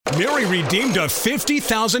Mary redeemed a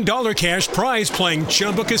 $50,000 cash prize playing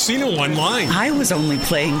Chumba Casino online. I was only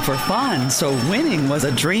playing for fun, so winning was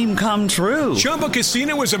a dream come true. Chumba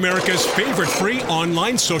Casino is America's favorite free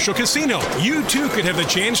online social casino. You too could have the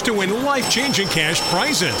chance to win life-changing cash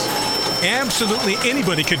prizes. Absolutely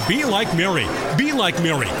anybody could be like Mary. Be like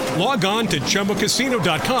Mary. Log on to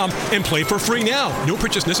ChumbaCasino.com and play for free now. No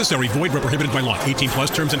purchase necessary. Void where prohibited by law. 18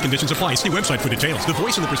 plus terms and conditions apply. See website for details. The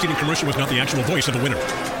voice in the preceding commercial was not the actual voice of the winner.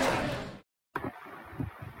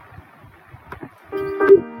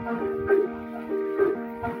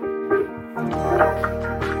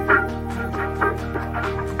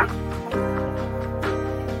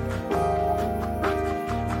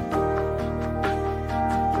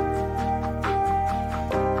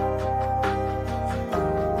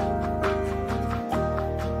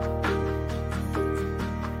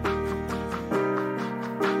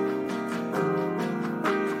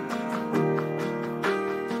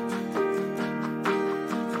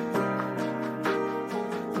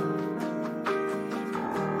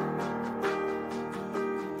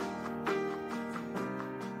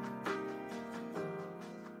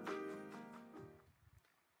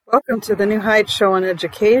 Welcome to the New Heights Show on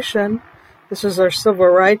Education. This is our Civil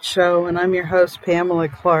Rights Show, and I'm your host, Pamela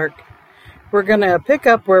Clark. We're going to pick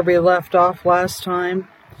up where we left off last time,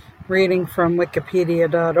 reading from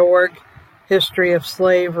Wikipedia.org, History of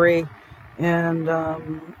Slavery, and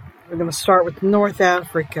we're going to start with North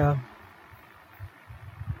Africa.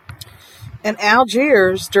 In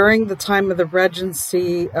Algiers, during the time of the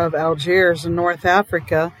Regency of Algiers in North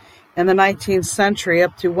Africa, in the 19th century,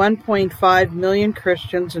 up to 1.5 million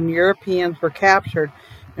Christians and Europeans were captured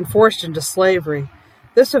and forced into slavery.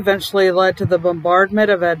 This eventually led to the bombardment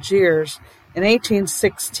of Algiers in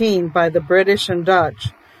 1816 by the British and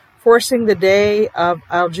Dutch, forcing the Dey of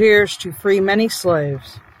Algiers to free many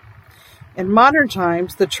slaves. In modern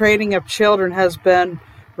times, the trading of children has been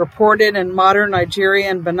reported in modern Nigeria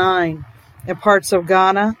and Benin. In parts of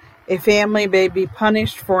Ghana, a family may be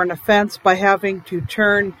punished for an offense by having to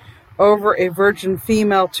turn over a virgin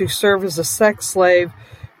female to serve as a sex slave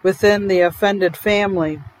within the offended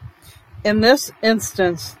family. In this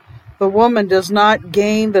instance, the woman does not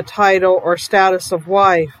gain the title or status of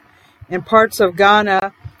wife. In parts of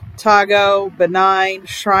Ghana, Togo, Benin,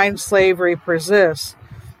 shrine slavery persists,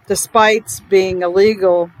 despite being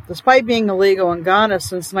illegal in Ghana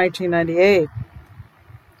since 1998.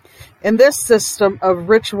 In this system of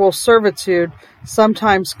ritual servitude,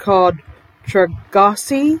 sometimes called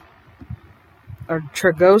Tragosi,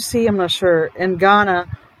 I'm not sure, in Ghana,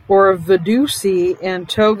 or Vidusi in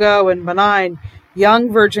Togo and Benin,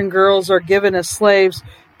 young virgin girls are given as slaves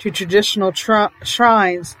to traditional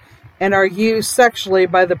shrines and are used sexually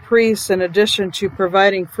by the priests in addition to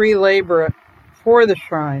providing free labor for the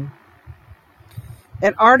shrine.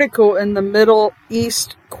 An article in the Middle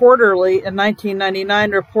East Quarterly in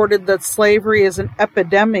 1999 reported that slavery is an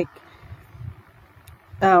epidemic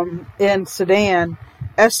in Sudan.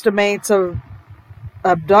 Estimates of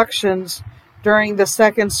abductions during the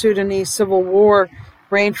Second Sudanese Civil War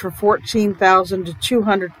range from 14,000 to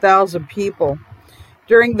 200,000 people.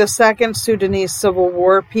 During the Second Sudanese Civil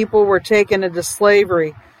War, people were taken into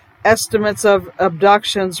slavery. Estimates of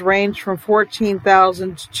abductions range from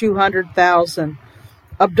 14,000 to 200,000.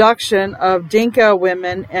 Abduction of Dinka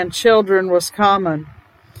women and children was common.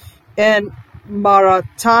 In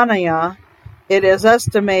Mauritania, it is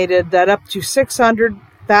estimated that up to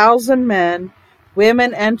 600,000 men,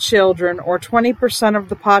 women, and children, or 20% of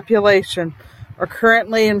the population, are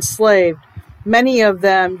currently enslaved, many of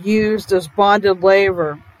them used as bonded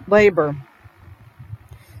labor.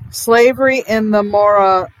 Slavery in the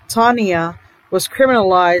Mauritania was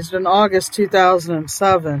criminalized in August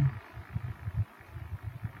 2007.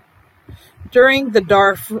 During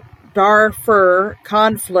the Darfur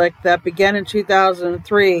conflict that began in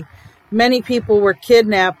 2003, many people were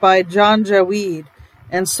kidnapped by Janjaweed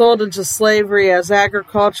and sold into slavery as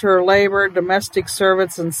agricultural labor, domestic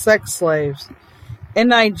servants, and sex slaves. In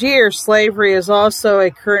Nigeria, slavery is also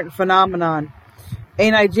a current phenomenon.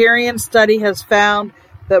 A Nigerian study has found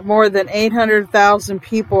that more than 800,000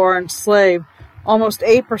 people are enslaved, almost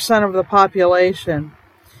 8% of the population.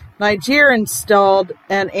 Nigeria installed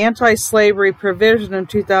an anti-slavery provision in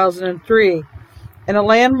 2003. In a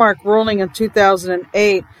landmark ruling in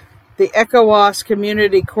 2008, the ECOWAS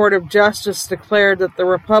Community Court of Justice declared that the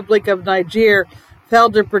Republic of Niger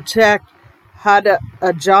failed to protect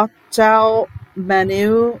Hadjatau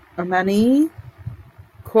Mani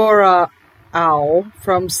Korao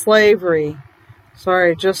from slavery.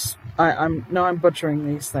 Sorry, I'm butchering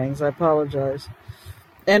these things. I apologize.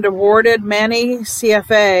 And awarded Mani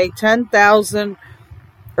CFA $10,000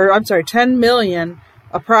 10 million,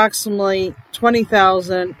 approximately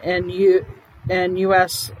 20,000 in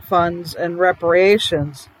U.S. funds and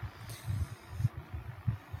reparations.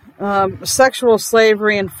 Sexual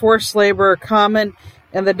slavery and forced labor are common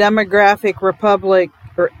in the Democratic Republic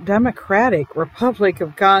of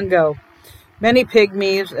Congo. Many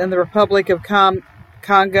pygmies in the Republic of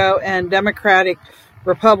Congo and Democratic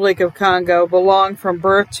Republic of Congo belong from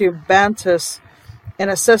birth to Bantus in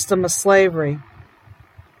a system of slavery.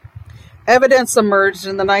 Evidence emerged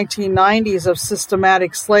in the 1990s of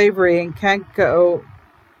systematic slavery in cocoa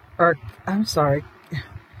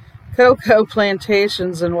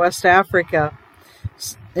plantations in West Africa.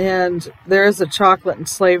 And there is a chocolate and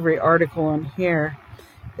slavery article in here.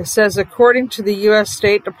 It says, according to the U.S.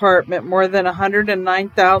 State Department, more than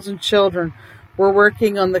 109,000 children were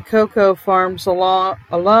working on the cocoa farms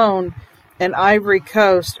alone in Ivory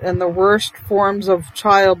Coast, and the worst forms of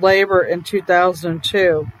child labor in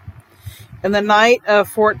 2002. In the night of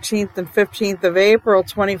 14th and 15th of April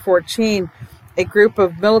 2014, a group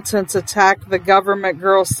of militants attacked the government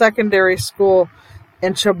girls' secondary school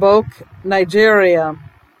in Chibok, Nigeria.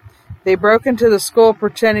 They broke into the school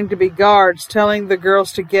pretending to be guards, telling the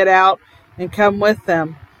girls to get out and come with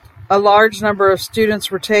them. A large number of students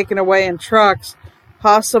were taken away in trucks,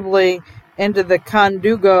 possibly into the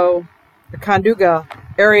Kanduga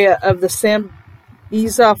area of the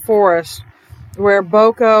Sambisa forest, where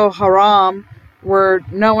Boko Haram were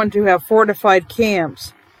known to have fortified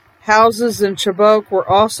camps. Houses in Chibok were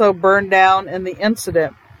also burned down in the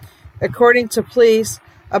incident. According to police,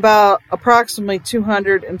 approximately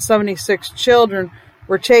 276 children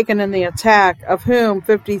were taken in the attack, of whom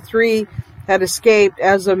 53 had escaped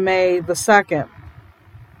as of May the 2nd.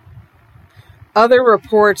 Other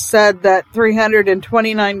reports said that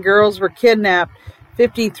 329 girls were kidnapped,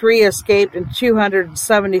 53 escaped, and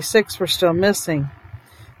 276 were still missing.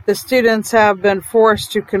 The students have been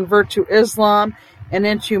forced to convert to Islam and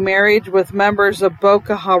into marriage with members of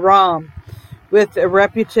Boko Haram, with a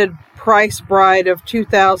reputed price bride of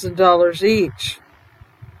 $2,000 each,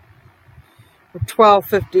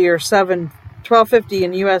 $12.50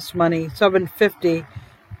 in U.S. money, $7.50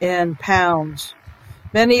 in pounds.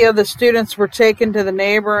 Many of the students were taken to the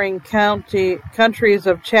neighboring countries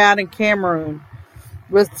of Chad and Cameroon,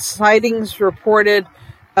 with sightings reported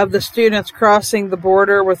of the students crossing the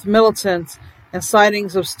border with militants and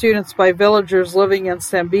sightings of students by villagers living in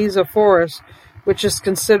Sambisa Forest, which is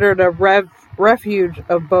considered a refuge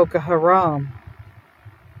of Boko Haram.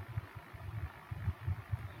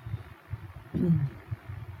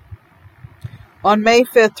 On May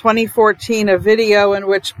 5th, 2014, a video in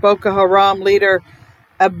which Boko Haram leader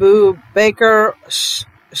Abu Bakr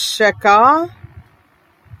Shekau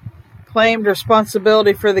claimed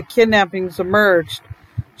responsibility for the kidnappings emerged.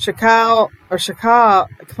 Shekau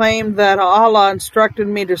claimed that Allah instructed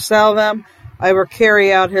me to sell them. I will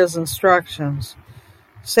carry out his instructions.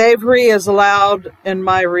 Slavery is allowed in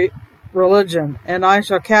my religion, and I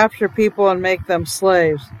shall capture people and make them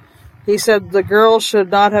slaves. He said the girls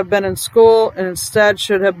should not have been in school and instead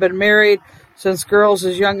should have been married, since girls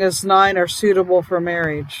as young as 9 are suitable for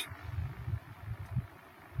marriage.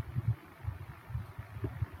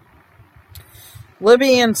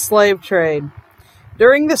 Libyan slave trade.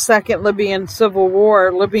 During the Second Libyan Civil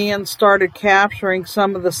War, Libyans started capturing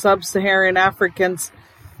some of the sub-Saharan Africans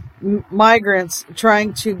migrants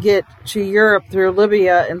trying to get to Europe through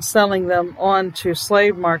Libya and selling them on to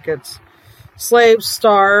slave markets. Slaves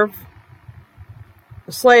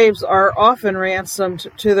are often ransomed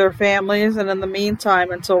to their families, and in the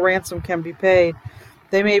meantime, until ransom can be paid,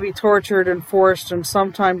 they may be tortured and forced and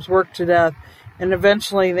sometimes worked to death, and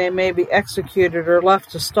eventually they may be executed or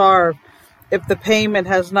left to starve. If the payment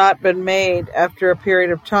has not been made after a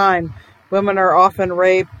period of time, women are often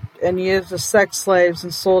raped and used as sex slaves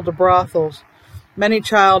and sold to brothels. Many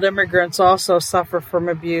child immigrants also suffer from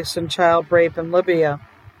abuse and child rape in Libya.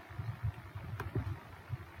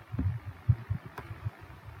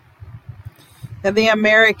 In the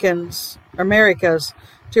Americas,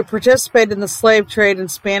 to participate in the slave trade in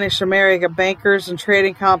Spanish America, bankers and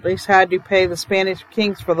trading companies had to pay the Spanish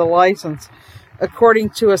kings for the license. According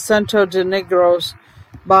to Acento de Negros,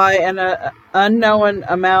 by an unknown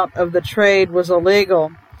amount of the trade was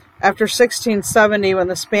illegal. After 1670, when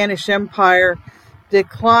the Spanish Empire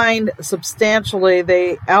declined substantially,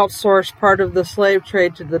 they outsourced part of the slave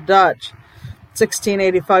trade to the Dutch,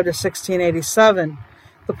 1685 to 1687.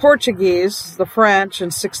 The Portuguese, the French in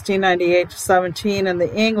 1698 to 17, and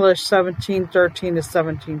the English 1713 to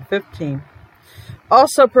 1715.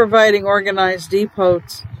 Also providing organized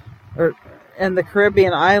depots in the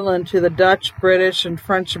Caribbean island to the Dutch, British, and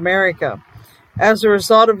French America. As a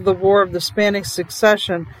result of the War of the Spanish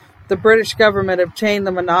Succession, the British government obtained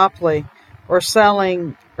the monopoly of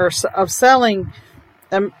selling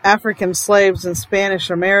African slaves in Spanish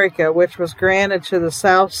America, which was granted to the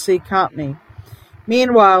South Sea Company.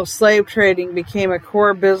 Meanwhile, slave trading became a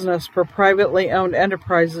core business for privately owned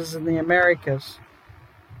enterprises in the Americas.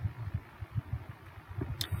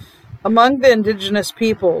 Among the indigenous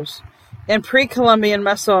peoples, in pre-Columbian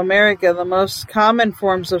Mesoamerica, the most common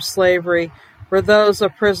forms of slavery were those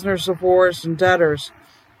of prisoners of war and debtors.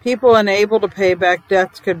 People unable to pay back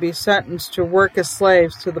debts could be sentenced to work as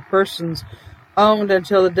slaves to the persons owned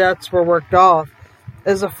until the debts were worked off.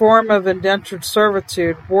 As a form of indentured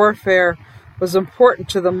servitude, warfare was important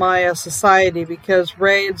to the Maya society because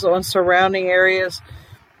raids on surrounding areas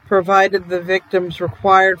provided the victims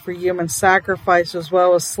required for human sacrifice as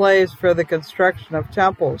well as slaves for the construction of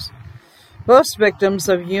temples. Most victims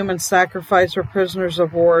of human sacrifice were prisoners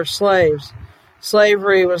of war or slaves.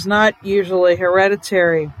 Slavery was not usually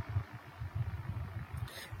hereditary.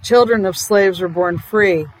 Children of slaves were born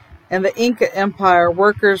free. In the Inca Empire,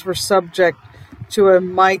 workers were subject to a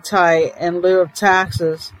maitai in lieu of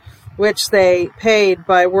taxes, which they paid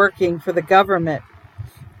by working for the government.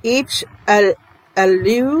 Each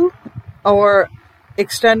aleu or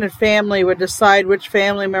extended family would decide which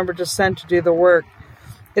family member to send to do the work.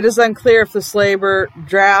 It is unclear if this labor,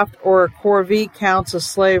 draft, or corvée counts as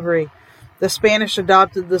slavery. The Spanish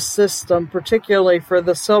adopted this system, particularly for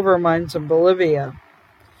the silver mines in Bolivia.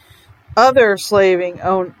 Other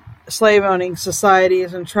slave-owning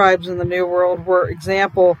societies and tribes in the New World were,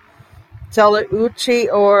 example,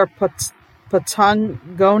 Teleuchi or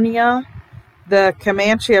Patagonia, the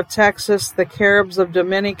Comanche of Texas, the Caribs of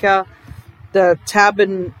Dominica, the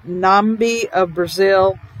Tabinambi of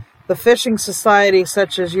Brazil, the fishing societies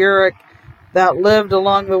such as Yurok that lived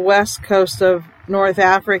along the west coast of North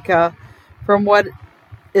Africa from what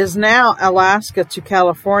is now Alaska to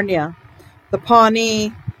California, the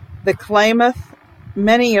Pawnee, the Klamath,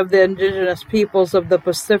 many of the indigenous peoples of the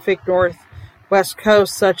Pacific Northwest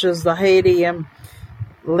coast, such as the Haiti and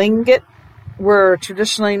Tlingit, were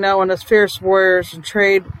traditionally known as fierce warriors and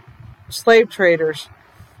slave traders.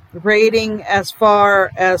 Raiding as far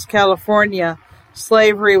as California,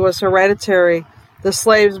 slavery was hereditary, the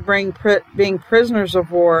slaves being prisoners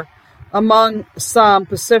of war. Among some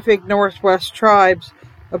Pacific Northwest tribes,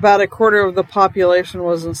 about a quarter of the population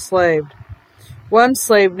was enslaved. One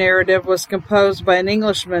slave narrative was composed by an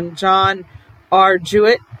Englishman, John R.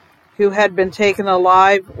 Jewett, who had been taken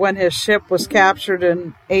alive when his ship was captured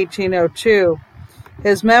in 1802.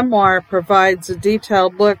 His memoir provides a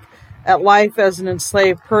detailed look at life as an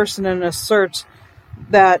enslaved person and asserts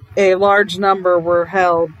that a large number were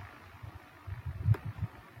held.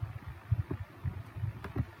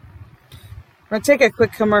 We're going to take a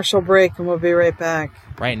quick commercial break and we'll be right back.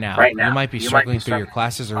 Right now, you might be struggling through your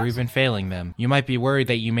classes or even failing them. You might be worried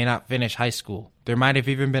that you may not finish high school. There might have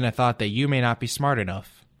even been a thought that you may not be smart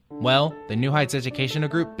enough. Well, the New Heights Educational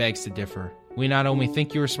Group begs to differ. We not only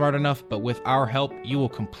think you are smart enough, but with our help, you will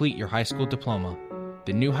complete your high school diploma.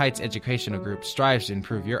 The New Heights Educational Group strives to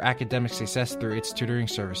improve your academic success through its tutoring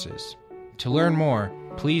services. To learn more,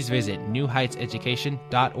 please visit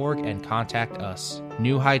newheightseducation.org and contact us.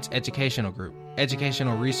 New Heights Educational Group,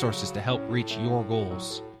 educational resources to help reach your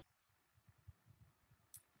goals.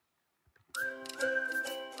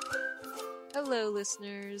 Hello,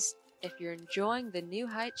 listeners. If you're enjoying the New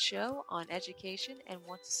Heights show on education and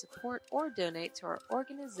want to support or donate to our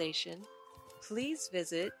organization, please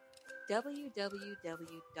visit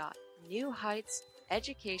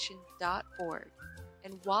www.newheightseducation.org.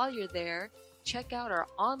 And while you're there, check out our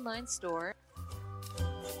online store.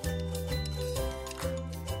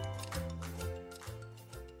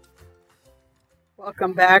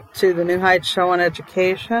 Welcome back to the New Heights Show on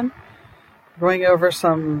Education. Going over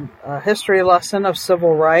some history lesson of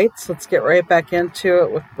civil rights. Let's get right back into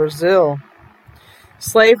it with Brazil.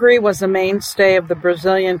 Slavery was a mainstay of the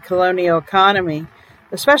Brazilian colonial economy,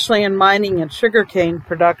 especially in mining and sugarcane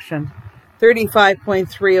production.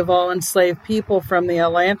 35.3% of all enslaved people from the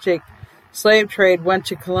Atlantic slave trade went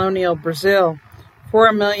to colonial Brazil.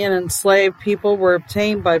 4 million enslaved people were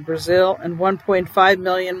obtained by Brazil and 1.5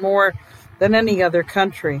 million more than any other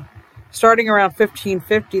country. Starting around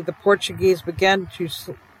 1550, the Portuguese began to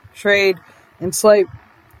trade enslaved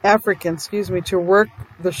Africans, to work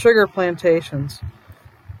the sugar plantations.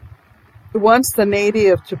 Once the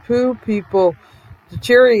native Tupi people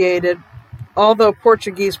deteriorated, although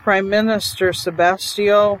Portuguese Prime Minister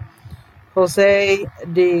Sebastião José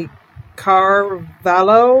de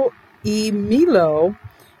Carvalho e Melo,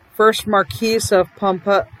 first Marquis of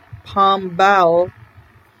Pombal,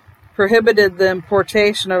 prohibited the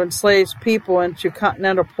importation of enslaved people into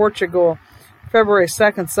continental Portugal February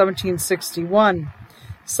 2nd, 1761.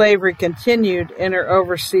 Slavery continued in her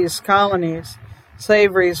overseas colonies.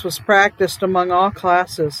 Slavery was practiced among all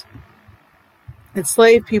classes.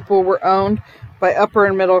 Enslaved people were owned by upper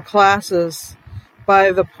and middle classes,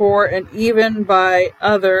 by the poor, and even by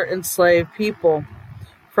other enslaved people.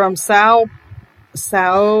 From Sao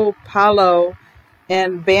Paulo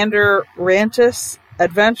and Bandeirantes,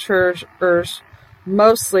 adventurers,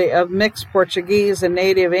 mostly of mixed Portuguese and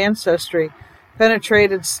native ancestry,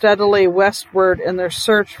 penetrated steadily westward in their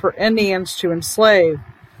search for Indians to enslave.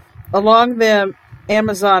 Along the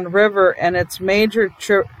Amazon River and its major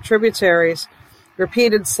tributaries,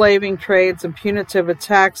 repeated slaving trades and punitive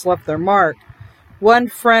attacks left their mark. One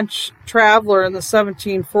French traveler in the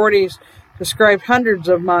 1740s described hundreds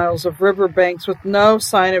of miles of riverbanks with no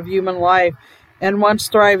sign of human life and once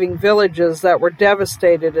thriving villages that were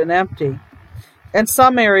devastated and empty. In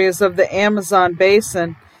some areas of the Amazon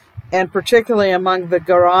basin, and particularly among the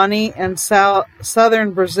Guarani and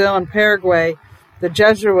southern Brazil and Paraguay, the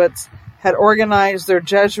Jesuits had organized their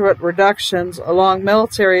Jesuit reductions along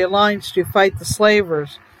military lines to fight the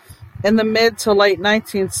slavers. In the mid to late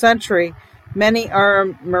 19th century, many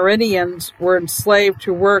Amerindians were enslaved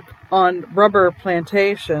to work on rubber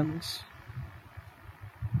plantations.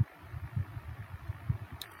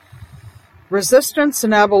 Resistance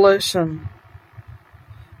and abolition.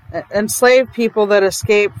 Enslaved people that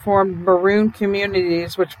escaped formed maroon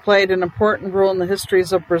communities which played an important role in the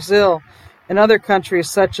histories of Brazil and other countries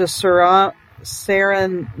such as Suriname,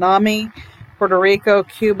 Puerto Rico,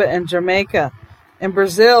 Cuba, and Jamaica. In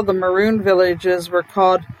Brazil, the maroon villages were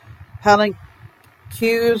called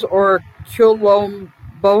palanques or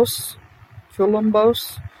quilombos.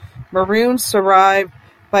 Maroons survived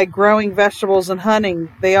by growing vegetables and hunting.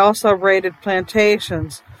 They also raided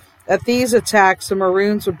plantations. At these attacks, the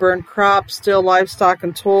Maroons would burn crops, steal livestock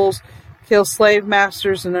and tools, kill slave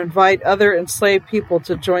masters, and invite other enslaved people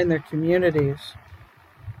to join their communities.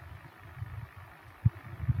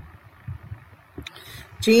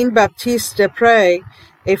 Jean-Baptiste Desprez,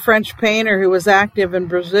 a French painter who was active in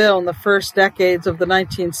Brazil in the first decades of the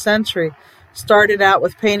 19th century, started out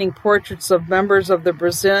with painting portraits of members of the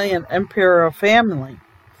Brazilian imperial family,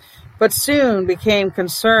 but soon became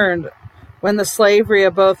concerned when the slavery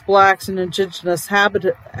of both blacks and indigenous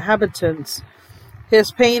inhabitants.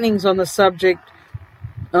 His paintings on the subject,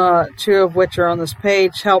 two of which are on this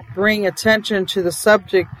page, helped bring attention to the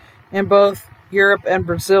subject in both Europe and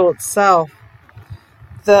Brazil itself.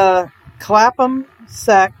 The Clapham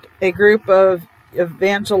sect, a group of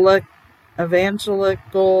evangelical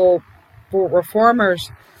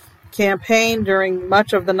reformers, campaigned during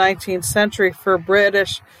much of the 19th century for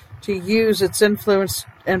British to use its influence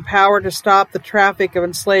and power to stop the traffic of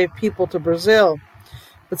enslaved people to Brazil.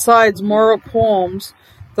 Besides moral qualms,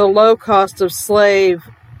 the low cost of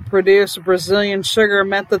slave-produced Brazilian sugar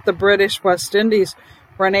meant that the British West Indies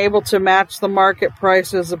were unable to match the market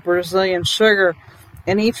prices of Brazilian sugar,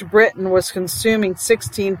 and each Briton was consuming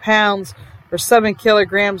 16 pounds or 7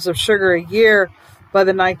 kilograms of sugar a year by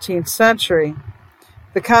the 19th century.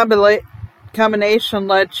 The combination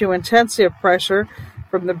led to intensive pressure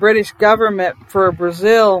from the British government for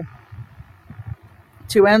Brazil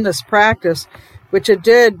to end this practice, which it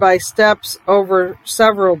did by steps over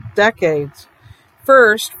several decades.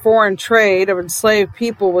 First, foreign trade of enslaved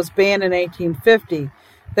people was banned in 1850.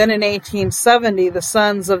 Then in 1870, the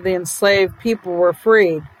sons of the enslaved people were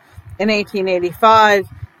freed. In 1885,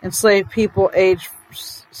 enslaved people aged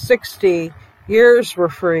 60 years were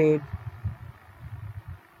freed.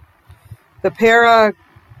 The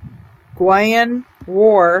Paraguayan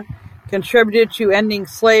War contributed to ending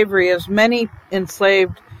slavery as many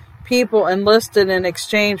enslaved people enlisted in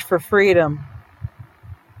exchange for freedom.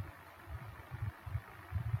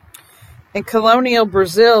 In colonial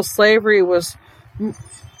Brazil, slavery was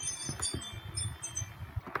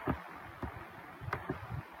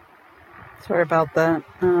sorry about that.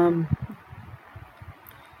 All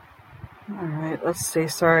right, let's see.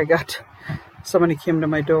 Sorry, I got somebody came to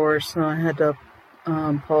my door, so I had to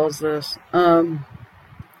pause this. All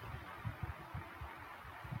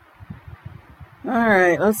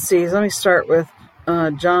right, let's see. Let me start with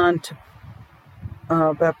Jean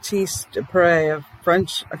Baptiste Desprez, a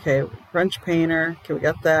French painter. Okay, we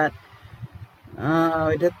got that.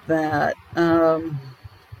 We did that.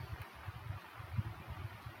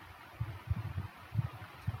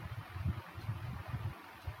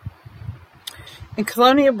 In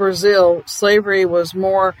colonial Brazil, slavery was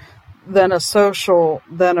more than a social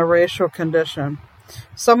than a racial condition.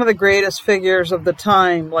 Some of the greatest figures of the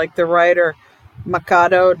time, like the writer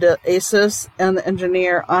Machado de Assis and the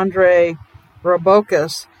engineer Andre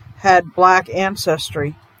Robocas had black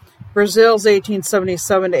ancestry. Brazil's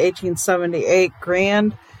 1877 to 1878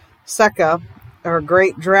 Grand Seca, or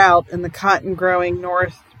Great Drought, in the cotton-growing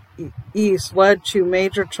northeast led to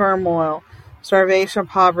major turmoil, starvation,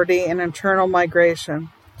 poverty, and internal migration.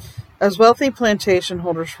 As wealthy plantation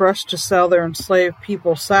holders rushed to sell their enslaved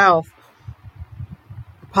people south,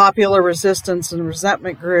 popular resistance and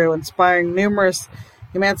resentment grew, inspiring numerous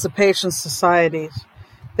emancipation societies.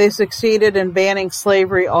 They succeeded in banning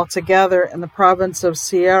slavery altogether in the province of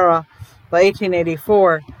Ceará by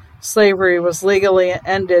 1884. Slavery was legally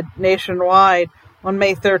ended nationwide on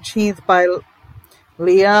May 13th by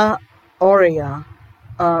Lei Áurea,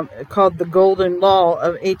 called the Golden Law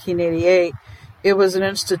of 1888. It was an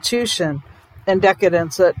institution in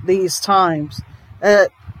decadence at these times.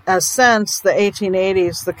 As since the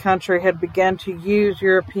 1880s, the country had begun to use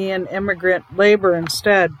European immigrant labor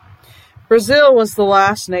instead. Brazil was the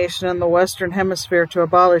last nation in the Western Hemisphere to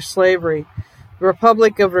abolish slavery. The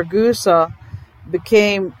Republic of Ragusa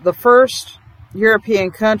became the first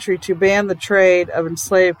European country to ban the trade of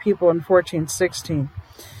enslaved people in 1416.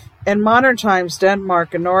 In modern times,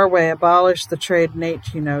 Denmark and Norway abolished the trade in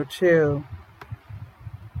 1802.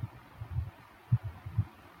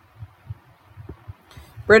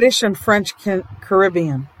 British and French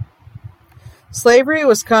Caribbean. Slavery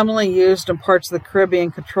was commonly used in parts of the Caribbean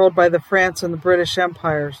controlled by the France and the British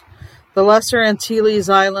empires. The Lesser Antilles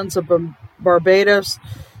Islands of Barbados,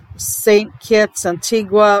 St. Kitts,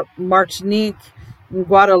 Antigua, Martinique, and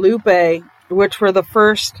Guadeloupe, which were the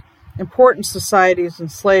first important societies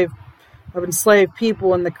of enslaved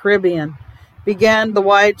people in the Caribbean, began the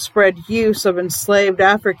widespread use of enslaved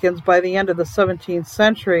Africans by the end of the 17th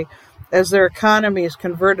century as their economies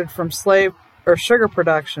converted from slave or sugar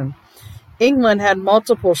production. England had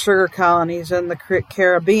multiple sugar colonies in the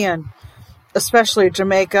Caribbean, especially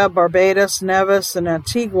Jamaica, Barbados, Nevis, and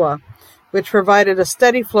Antigua, which provided a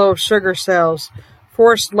steady flow of sugar sales.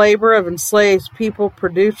 Forced labor of enslaved people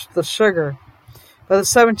produced the sugar. By the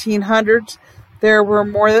 1700s, there were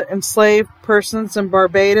more enslaved persons in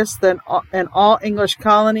Barbados than in all English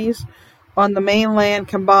colonies on the mainland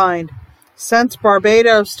combined. Since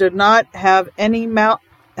Barbados did not have many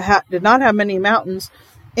mountains,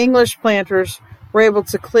 English planters were able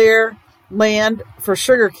to clear land for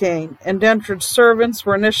sugarcane. Indentured servants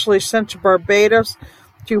were initially sent to Barbados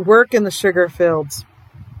to work in the sugar fields.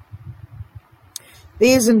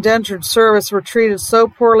 These indentured servants were treated so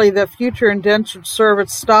poorly that future indentured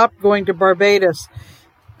servants stopped going to Barbados,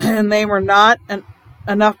 and they were not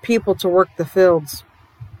enough people to work the fields.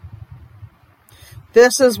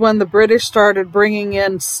 This is when the British started bringing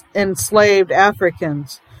in enslaved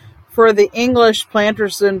Africans. For the English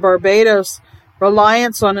planters in Barbados,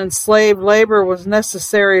 reliance on enslaved labor was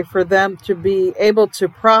necessary for them to be able to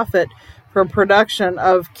profit from production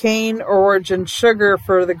of cane origin sugar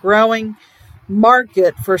for the growing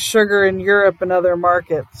market for sugar in Europe and other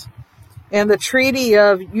markets. And the Treaty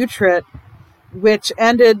of Utrecht, which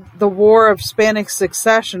ended the War of Spanish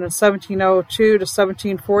Succession in 1702 to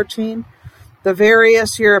 1714, the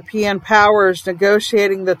various European powers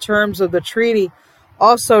negotiating the terms of the treaty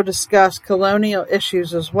also discussed colonial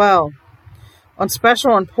issues as well. On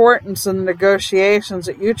special importance in the negotiations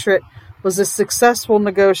at Utrecht was a successful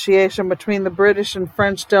negotiation between the British and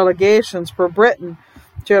French delegations for Britain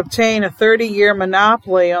to obtain a 30-year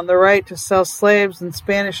monopoly on the right to sell slaves in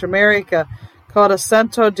Spanish America, called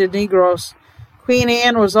Asiento de Negros. Queen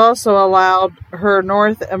Anne was also allowed her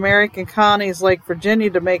North American colonies like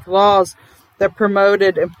Virginia to make laws that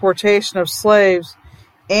promoted importation of slaves.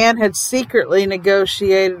 Anne had secretly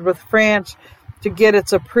negotiated with France to get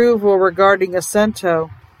its approval regarding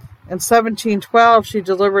Asiento. In 1712, she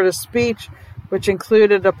delivered a speech which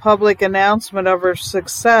included a public announcement of her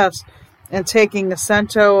success in taking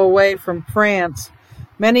Asiento away from France.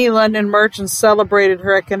 Many London merchants celebrated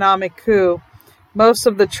her economic coup. Most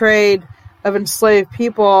of the trade of enslaved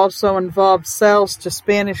people also involved sales to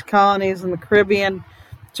Spanish colonies in the Caribbean,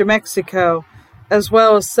 to Mexico, as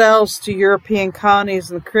well as sales to European colonies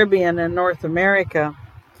in the Caribbean and North America.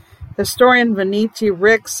 Historian Veneti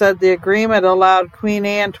Ricks said the agreement allowed Queen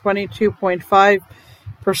Anne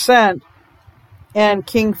 22.5% and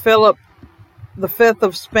King Philip V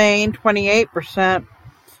of Spain 28%,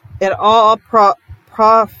 and all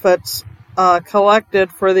profits collected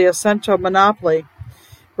for the Asiento monopoly.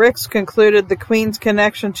 Ricks concluded the Queen's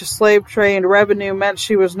connection to slave trade and revenue meant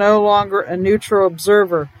she was no longer a neutral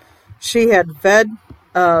observer. She had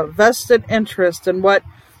vested interest in what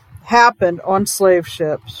happened on slave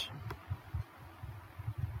ships.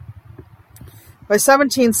 By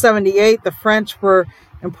 1778, the French were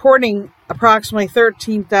importing approximately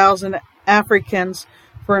 13,000 Africans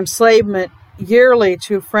for enslavement yearly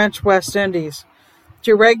to French West Indies.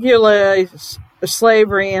 To regulate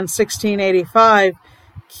slavery in 1685,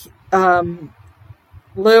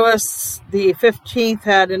 Louis XV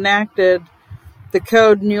had enacted the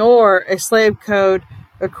Code Noir, a slave code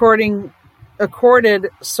accorded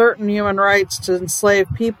certain human rights to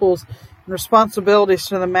enslaved peoples and responsibilities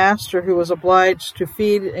to the master, who was obliged to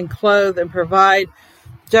feed and clothe and provide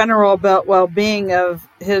general well-being of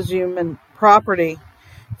his human property.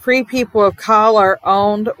 Free people of color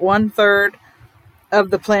owned 1/3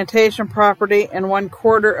 of the plantation property and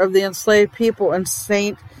 1/4 of the enslaved people in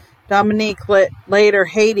Saint Dominique, later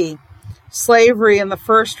Haiti. Slavery in the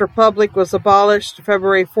First Republic was abolished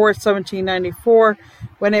February 4, 1794,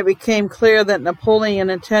 when it became clear that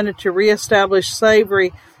Napoleon intended to reestablish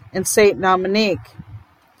slavery in Saint Dominique,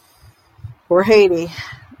 or Haiti.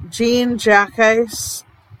 Jean-Jacques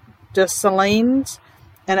Dessalines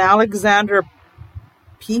and Alexandre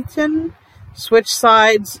Pétain switched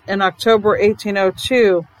sides in October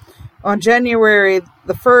 1802. On January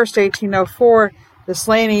the 1st, 1804,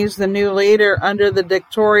 Dessalines, the new leader under the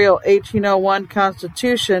dictatorial 1801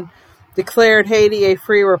 Constitution, declared Haiti a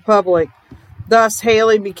free republic. Thus,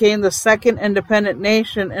 Haiti became the second independent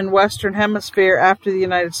nation in Western Hemisphere after the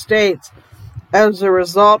United States, as a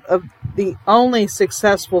result of the only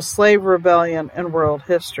successful slave rebellion in world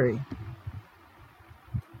history.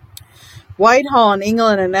 Whitehall in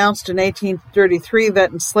England announced in 1833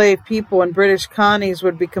 that enslaved people in British colonies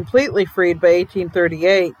would be completely freed by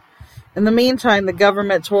 1838. In the meantime, the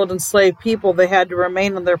government told enslaved people they had to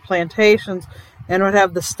remain on their plantations and would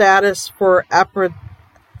have the status for apprehenses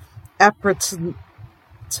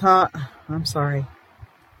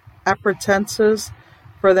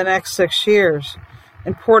for the next 6 years.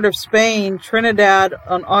 In Port of Spain, Trinidad,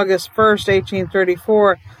 on August 1st,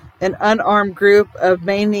 1834, an unarmed group of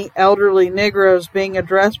mainly elderly Negroes being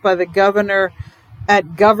addressed by the governor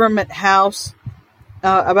at Government House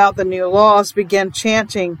about the new laws began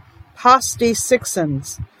chanting, "Pas de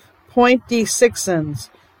sixons, point de sixons,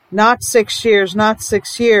 not 6 years, not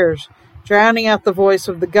 6 years," drowning out the voice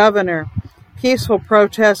of the governor. Peaceful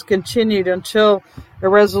protests continued until a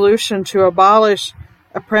resolution to abolish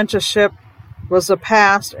apprenticeship was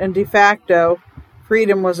passed and de facto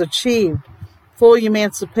freedom was achieved. Full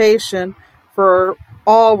emancipation for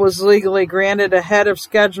all was legally granted ahead of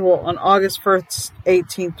schedule on August 1st,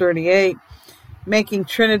 1838, making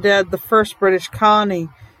Trinidad the first British colony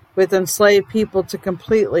with enslaved people to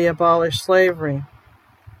completely abolish slavery.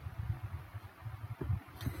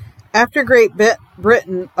 After Great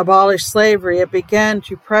Britain abolished slavery, it began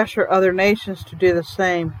to pressure other nations to do the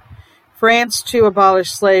same. France, too,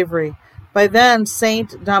 abolished slavery. By then,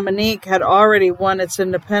 Saint Dominique had already won its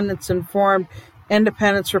independence and formed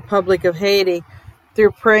Independence Republic of Haiti,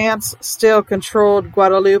 though France still controlled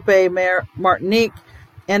Guadeloupe, Martinique,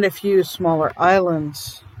 and a few smaller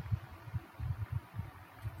islands.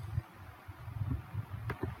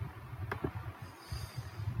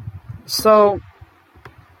 So,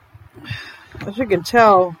 as you can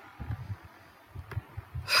tell,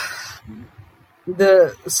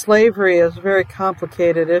 the slavery is a very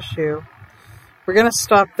complicated issue. We're going to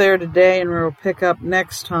stop there today and we'll pick up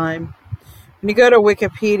next time. When you go to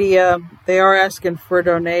Wikipedia, they are asking for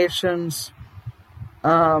donations,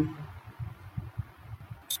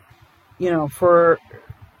 for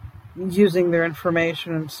using their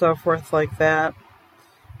information and so forth like that.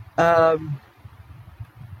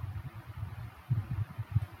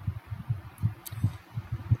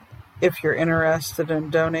 If you're interested in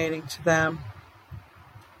donating to them.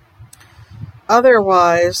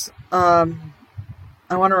 Otherwise, I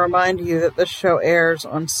want to remind you that this show airs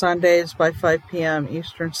on Sundays by 5 p.m.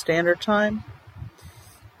 Eastern Standard Time.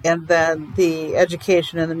 And then the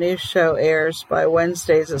Education and the News show airs by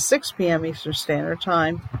Wednesdays at 6 p.m. Eastern Standard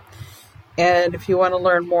Time. And if you want to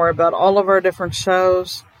learn more about all of our different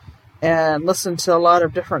shows and listen to a lot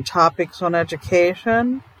of different topics on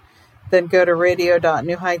education, then go to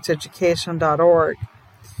radio.newheightseducation.org.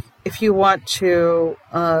 If you want to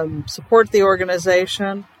support the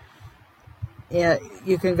organization,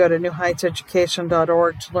 you can go to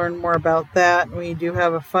newheightseducation.org to learn more about that. We do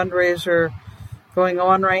have a fundraiser going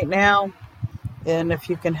on right now, and if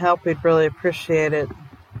you can help, we'd really appreciate it.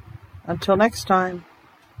 Until next time.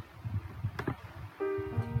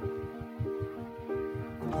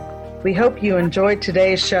 We hope you enjoyed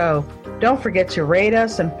today's show. Don't forget to rate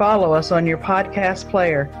us and follow us on your podcast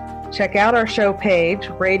player. Check out our show page,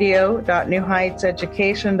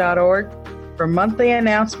 radio.newheightseducation.org, for monthly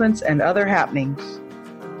announcements and other happenings.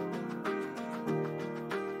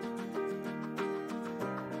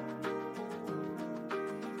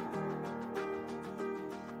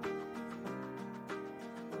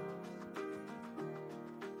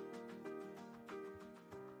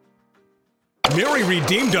 Mary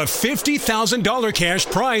redeemed a $50,000 cash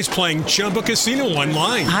prize playing Chumba Casino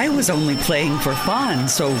online. I was only playing for fun,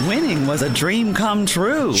 so winning was a dream come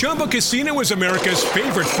true. Chumba Casino is America's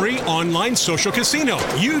favorite free online social casino.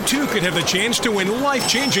 You too could have the chance to win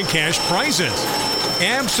life-changing cash prizes.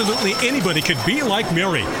 Absolutely anybody could be like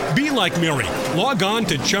Mary. Be like Mary. Log on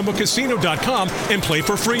to ChumbaCasino.com and play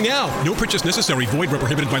for free now. No purchase necessary. Void where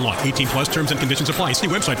prohibited by law. 18 plus terms and conditions apply. See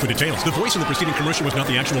website for details. The voice in the preceding commercial was not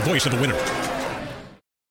the actual voice of the winner.